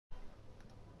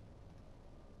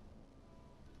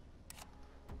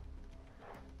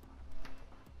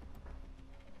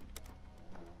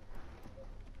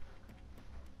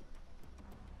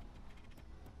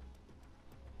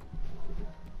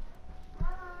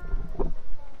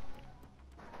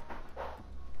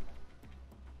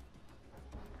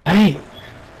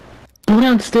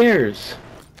downstairs.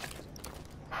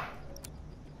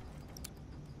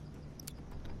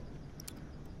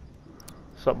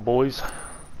 What's up, boys?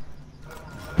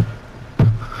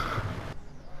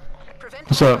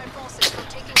 What's up?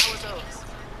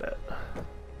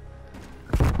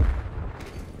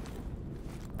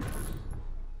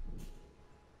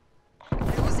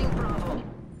 Losing Bravo.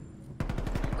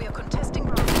 We are contesting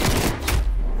Bravo.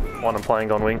 One I'm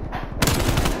playing on wing.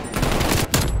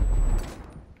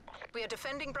 We are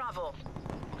defending Bravo.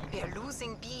 We are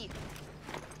losing B.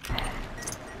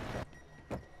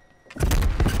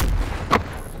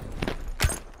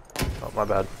 Oh, my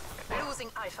bad.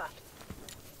 Losing Alpha.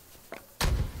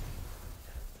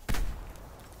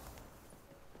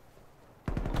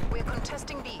 We are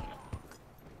contesting B.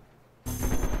 We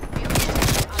are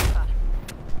contesting Alpha.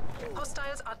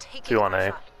 Hostiles are taking Two on A.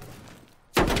 Alpha.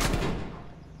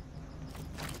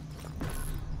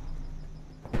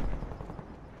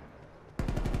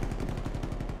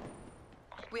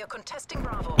 We are contesting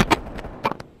Bravo.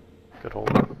 Good hold.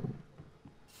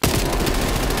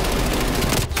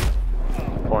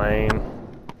 Plane.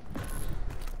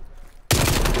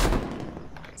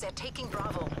 They're taking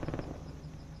Bravo.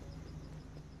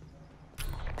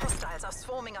 Hostiles are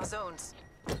swarming our zones.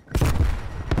 We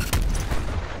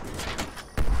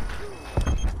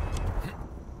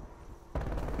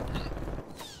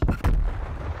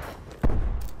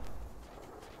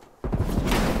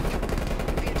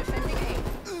are defending A.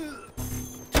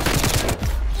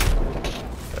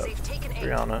 They've taken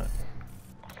Three A. on it.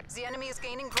 The enemy is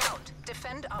gaining ground.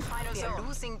 Defend our final zone. We are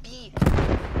losing B. We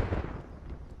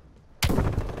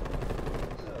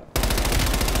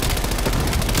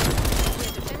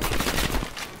are defending B.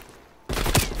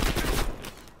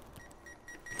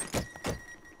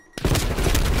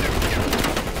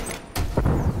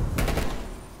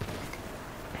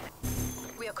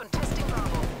 We are contesting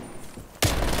Bravo.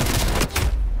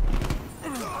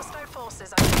 Hostile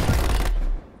forces are destroying B.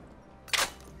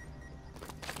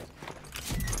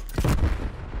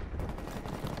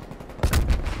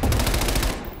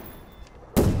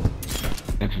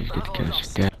 If you could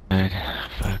catch dead.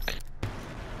 Fuck.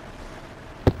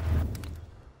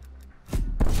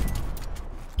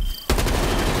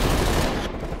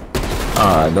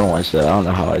 Don't watch that. I don't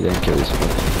know how I didn't kill this one.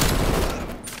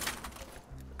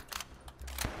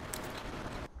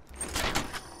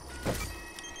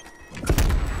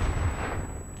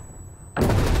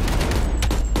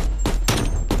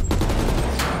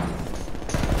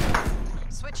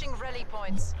 Switching rally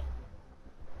points.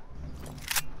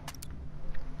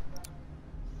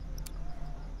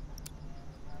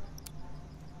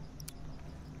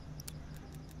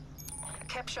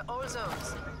 Capture all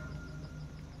zones.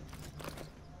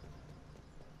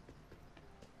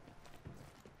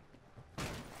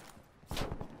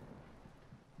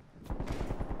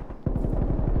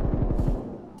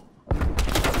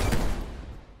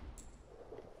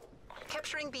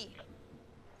 Capturing B.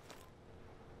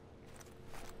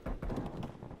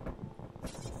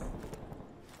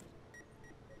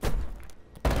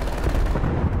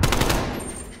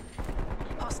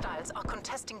 Hostiles are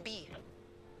contesting B.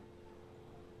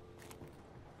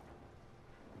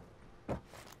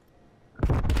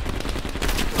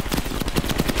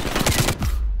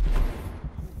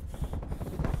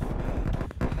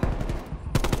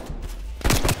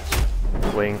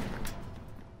 Wing.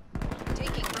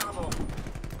 Taking Bravo.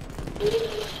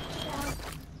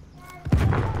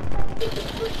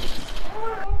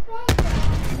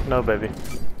 No, baby.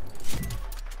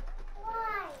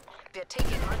 We're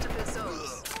taking multiple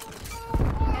zones.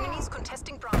 Enemies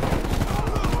contesting Bravo.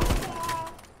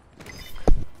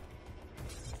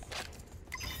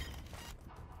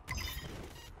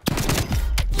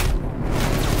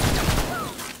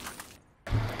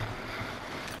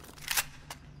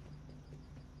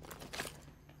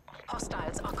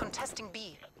 Hostiles are contesting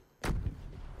B.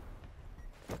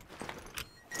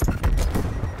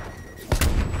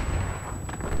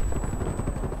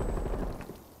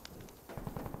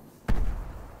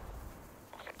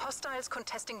 Hostiles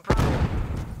contesting Bravo.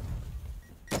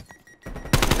 We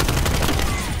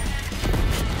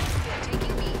are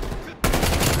taking B.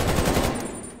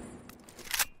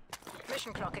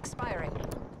 Mission clock expiring.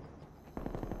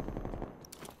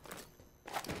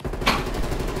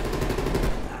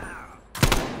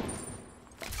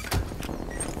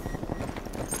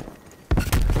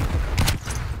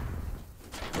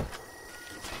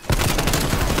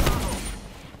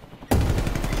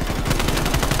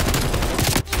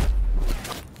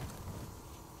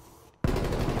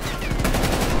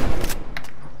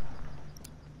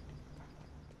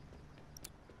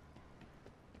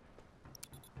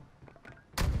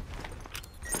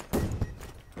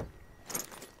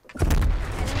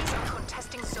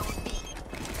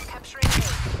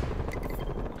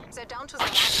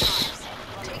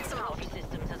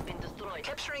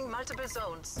 multiple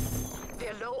zones.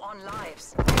 We're low on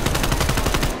lives.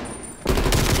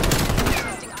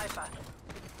 Testing Alpha.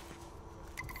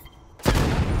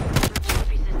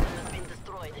 Trophy system has been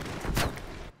destroyed.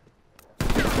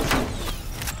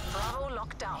 Bravo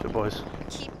locked down. Good boys.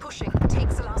 Keep pushing.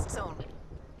 Takes the last zone.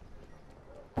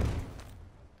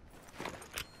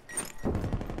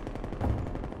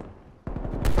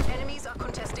 Enemies are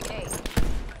contesting A.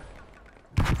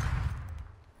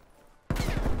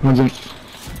 One's in.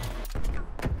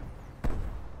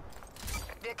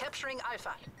 We're capturing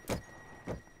Alpha.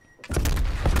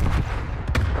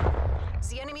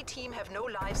 The enemy team have no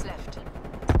lives left.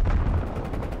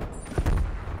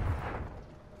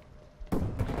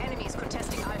 Enemies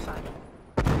contesting Alpha.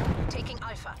 Taking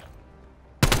Alpha.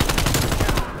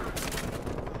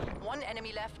 One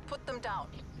enemy left. Put them down.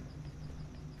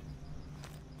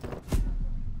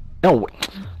 No way.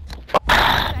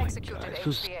 Executed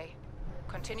Who's- HVA.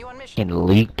 Continue on mission. Fucking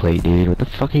league play, dude. What the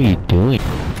fuck are you doing?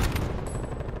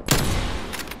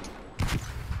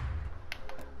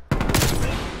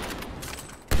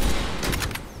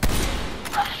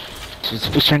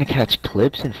 Just trying to catch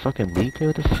clips and fucking league play.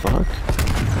 What the fuck?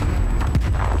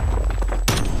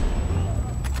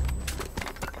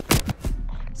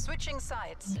 Switching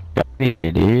sides. Hey,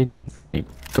 dude. Hey,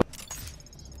 go.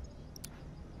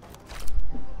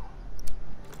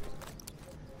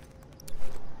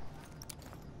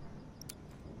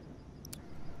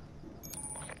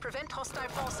 Prevent hostile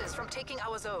forces from taking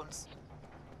our zones.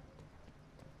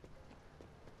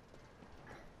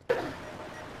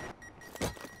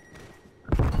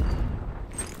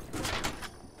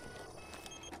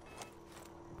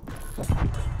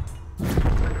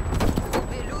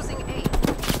 We're losing A.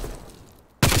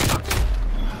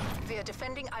 We're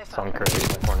defending Alpha. Some crazy in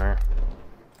the corner.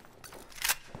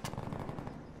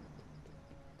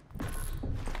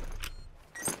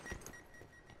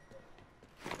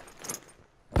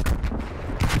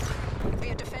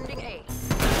 We're defending A.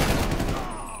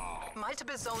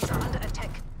 Multiple zones are under attack.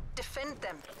 Defend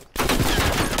them.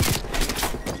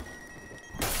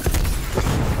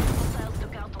 Hostiles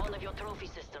took out one of your trophy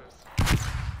systems.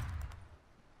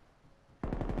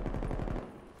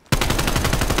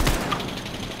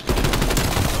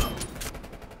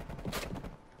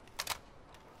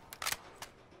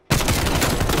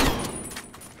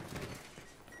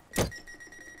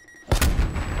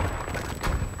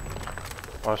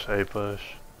 Watch A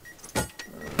push.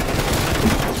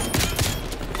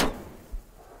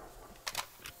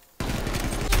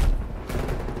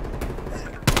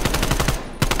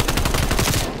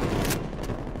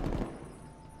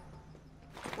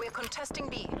 We're contesting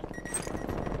B. We're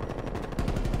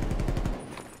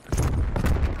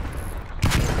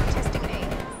contesting A.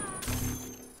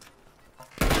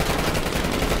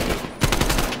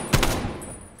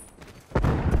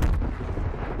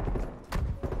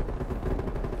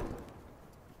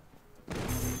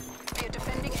 We're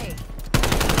defending A.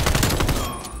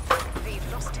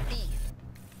 We've lost B.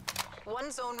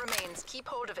 One zone remains. Keep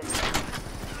hold of it.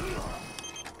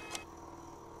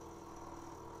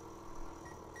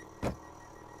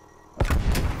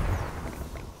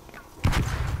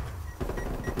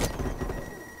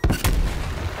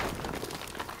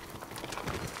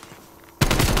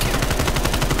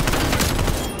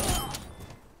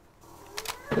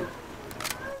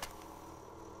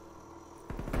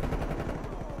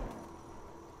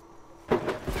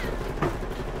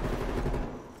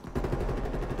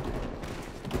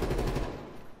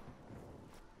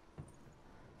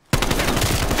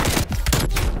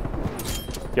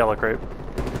 Yellow crate.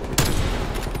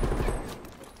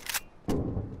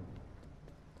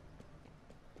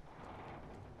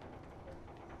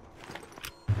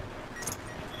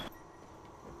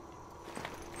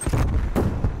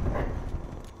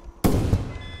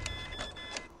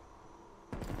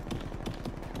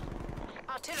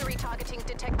 Artillery targeting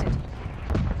detected.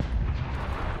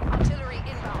 Artillery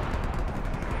inbound.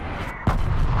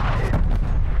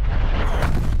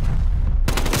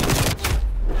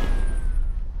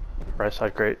 Right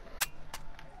side crate.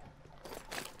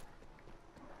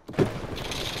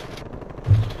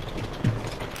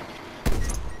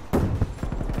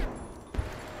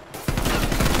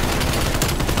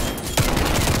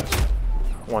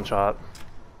 One shot.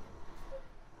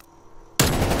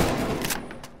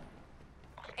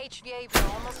 HVA, we're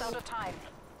almost out of time.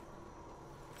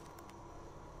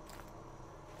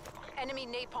 Enemy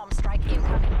napalm strike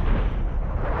incoming.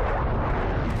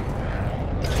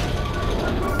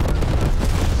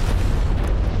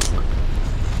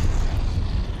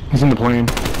 He's in the plane.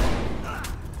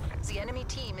 The enemy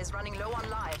team is running low on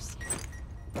lives.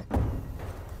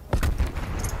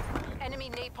 Enemy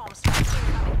napalm strike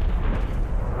incoming.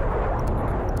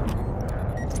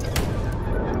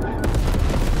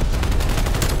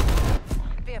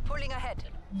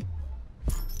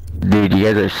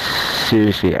 you guys are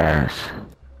seriously ass.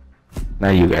 Not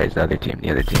you guys, the other team, the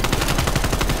other team.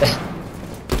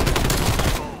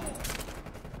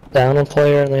 Down a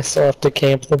player and they still have to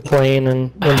camp the plane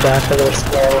and back of their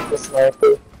squad with the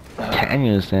sniper.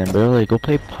 Daniels then, bro, like, go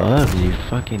play pub, you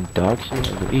fucking dog shit.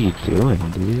 What are you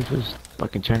doing, dude? Just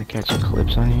fucking trying to catch some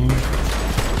clips on here.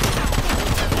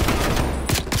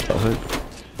 Fuck.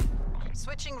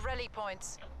 Switching rally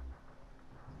points.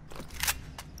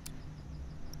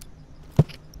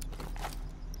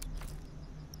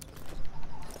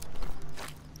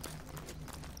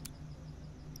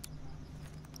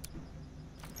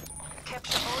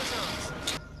 Capture all zones.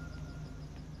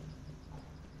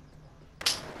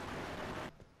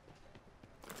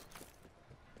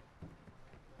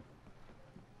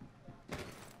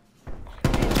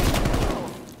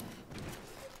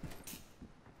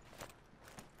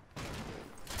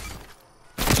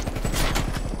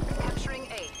 Capturing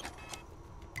A.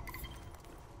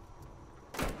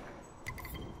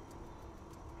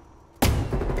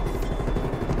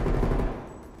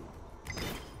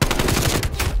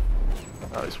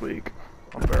 Oh, he's weak.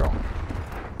 On barrel.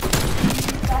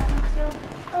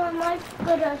 Oh my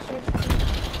goodness.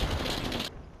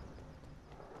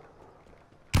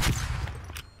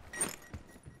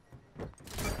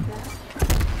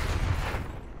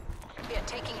 We are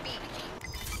taking B.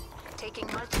 Taking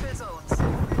multiple zones.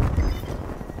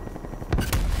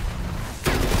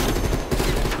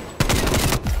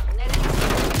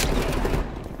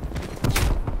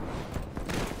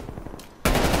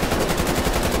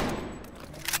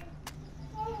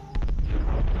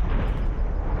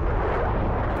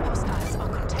 Hostiles are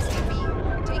contesting B.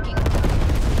 Taking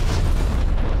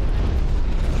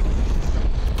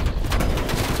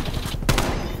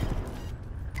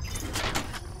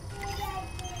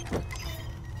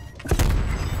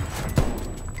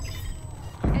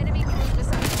enemy cruise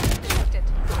missile detected.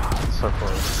 So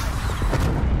close.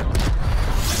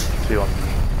 2 on me.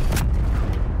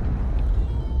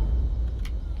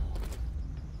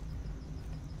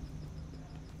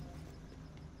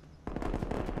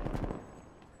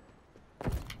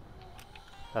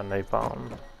 And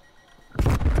napalm.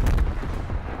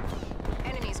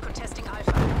 Enemies contesting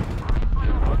Alpha.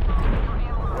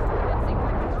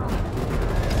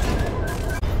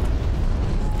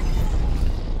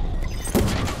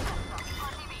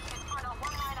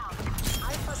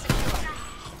 Alpha secure.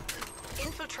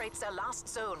 Infiltrates their last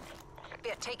zone.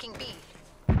 We are taking B.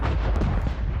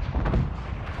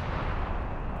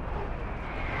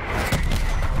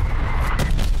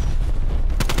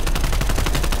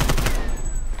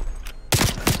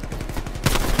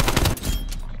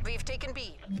 We've taken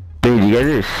B. Dude, you guys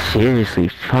are seriously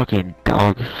fucking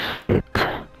dog shit.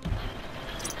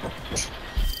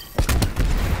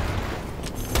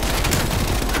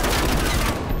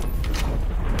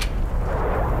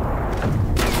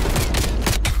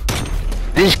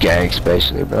 This guy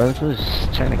especially, bro. I was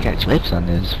trying to catch clips on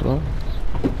this, bro.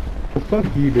 Well, fuck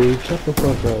you, dude. Shut the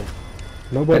fuck up. That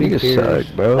Nobody nigga cares.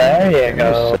 suck, bro. There you That nigga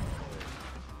go. suck.